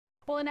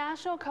Well, a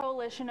national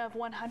coalition of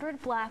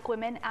 100 black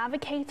women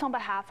advocates on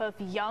behalf of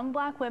young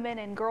black women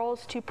and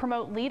girls to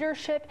promote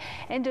leadership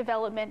and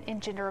development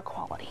in gender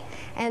equality.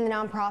 And the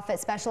nonprofit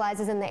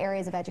specializes in the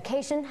areas of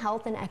education,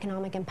 health, and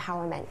economic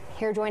empowerment.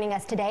 Here joining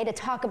us today to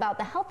talk about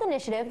the health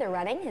initiative they're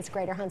running is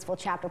Greater Huntsville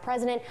Chapter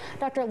President,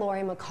 Dr.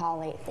 Lori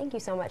McCauley. Thank you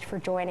so much for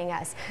joining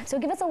us. So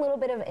give us a little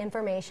bit of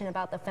information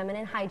about the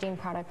Feminine Hygiene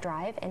Product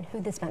Drive and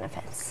who this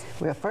benefits.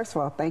 Well, first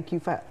of all, thank you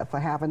for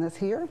having us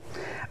here.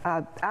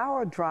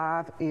 Our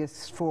drive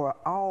is for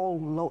all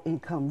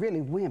low-income,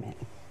 really women.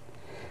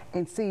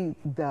 And see,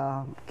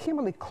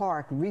 Kimberly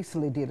Clark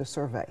recently did a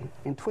survey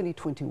in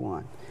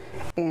 2021,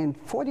 and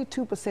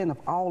 42% of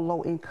all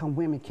low-income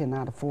women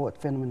cannot afford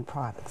feminine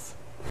products.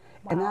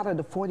 Wow. And out of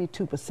the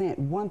 42%,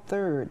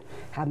 1/3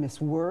 have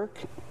missed work,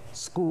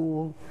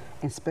 school,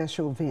 and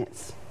special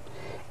events.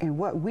 And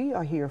what we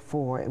are here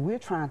for, we're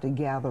trying to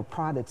gather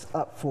products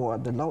up for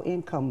the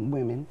low-income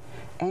women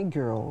and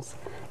girls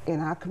in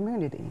our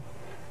community.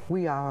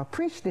 We are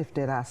appreciative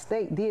that our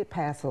state did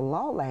pass a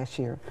law last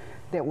year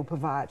that will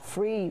provide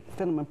free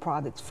feminine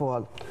products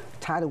for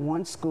Title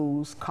I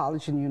schools,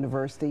 college and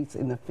universities,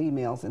 and the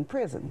females in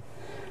prison.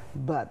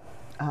 But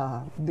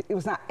it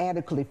was not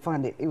adequately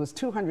funded. It was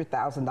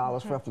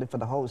 $200,000 roughly for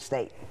the whole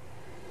state.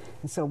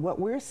 And so what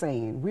we're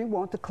saying, we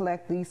want to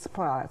collect these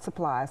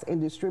supplies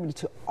and distribute it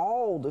to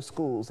all the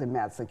schools in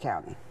Madison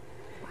County.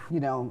 You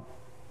know,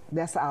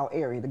 that's our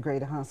area, the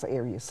Greater Huntsville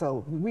area.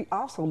 So we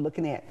also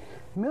looking at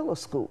middle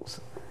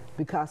schools,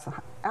 because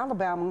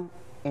Alabama,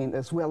 and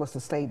as well as the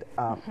state,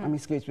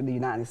 the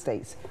United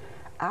States,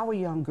 our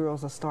young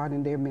girls are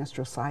starting their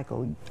menstrual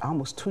cycle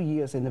almost 2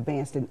 years in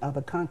advance in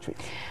other countries.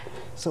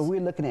 So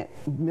we're looking at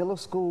middle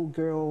school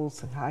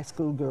girls, high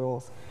school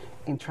girls,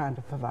 and trying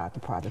to provide the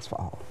products for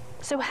all.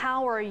 So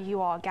how are you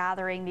all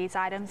gathering these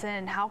items,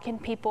 and how can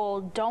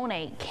people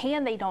donate?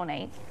 Can they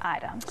donate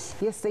items?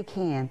 Yes, they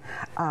can.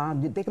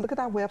 They can look at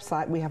our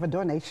website. We have a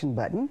donation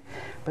button,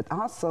 but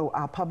also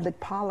our public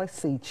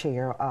policy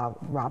chair,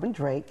 Robin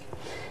Drake,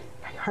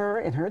 her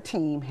and her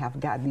team have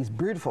got these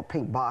beautiful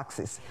pink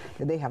boxes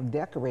that they have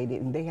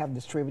decorated, and they have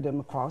distributed them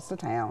across the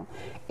town.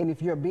 And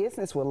if your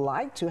business would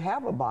like to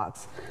have a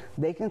box,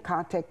 they can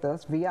contact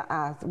us via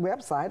our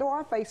website or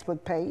our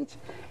Facebook page,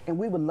 and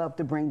we would love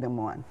to bring them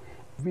on.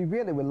 We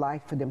really would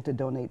like for them to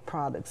donate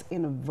products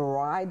in a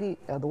variety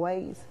of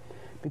ways,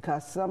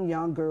 because some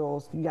young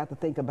girls, you got to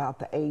think about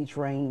the age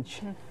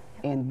range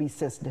and be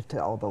sensitive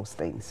to all those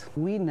things.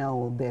 We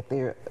know that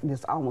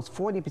there's almost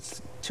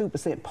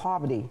 42%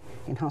 poverty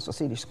in Huntsville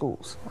City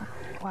schools.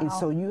 Wow. And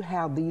so you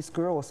have these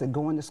girls that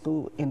go into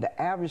school, and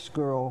the average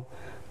girl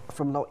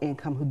from low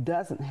income who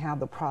doesn't have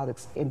the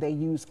products, and they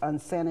use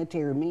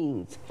unsanitary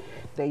means.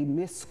 They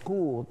miss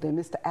school, they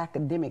miss the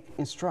academic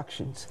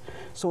instructions.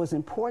 So it's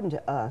important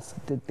to us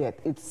that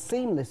it's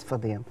seamless for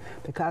them,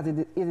 because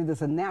it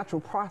is a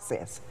natural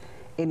process,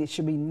 and it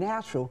should be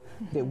natural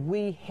that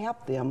we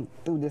help them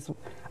through this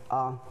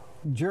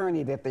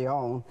journey that they're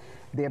on.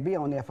 They'll be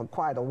on there for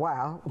quite a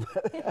while.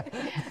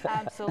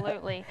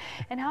 Absolutely.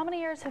 And how many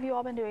years have you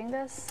all been doing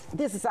this?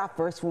 This is our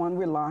first one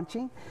we're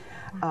launching.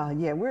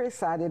 Yeah, we're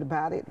excited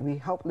about it.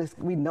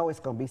 We know it's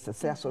going to be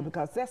successful,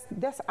 because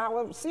that's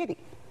our city.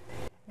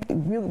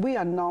 We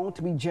are known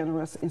to be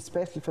generous,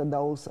 especially for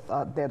those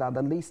that are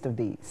the least of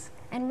these.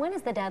 And when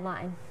is the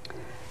deadline?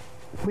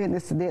 When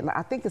is the deadline?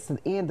 I think it's the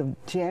end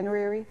of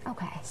January.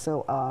 Okay.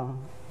 So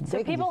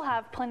people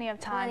have plenty of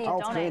time to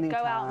donate. Go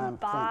out and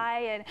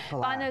buy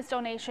find those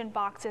donation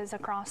boxes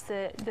across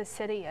the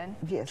city and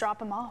drop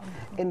them off.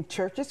 And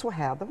churches will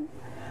have them.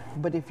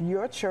 But if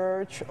your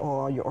church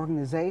or your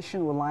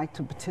organization would like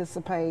to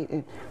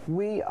participate,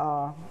 we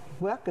are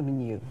welcoming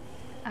you.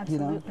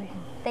 Absolutely. You know?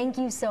 Thank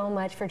you so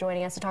much for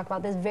joining us to talk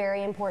about this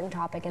very important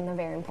topic and the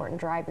very important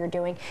drive you're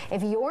doing.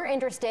 If you're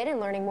interested in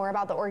learning more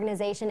about the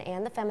organization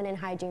and the Feminine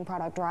Hygiene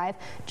Product Drive,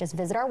 just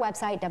visit our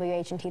website,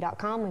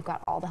 whnt.com. We've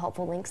got all the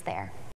helpful links there.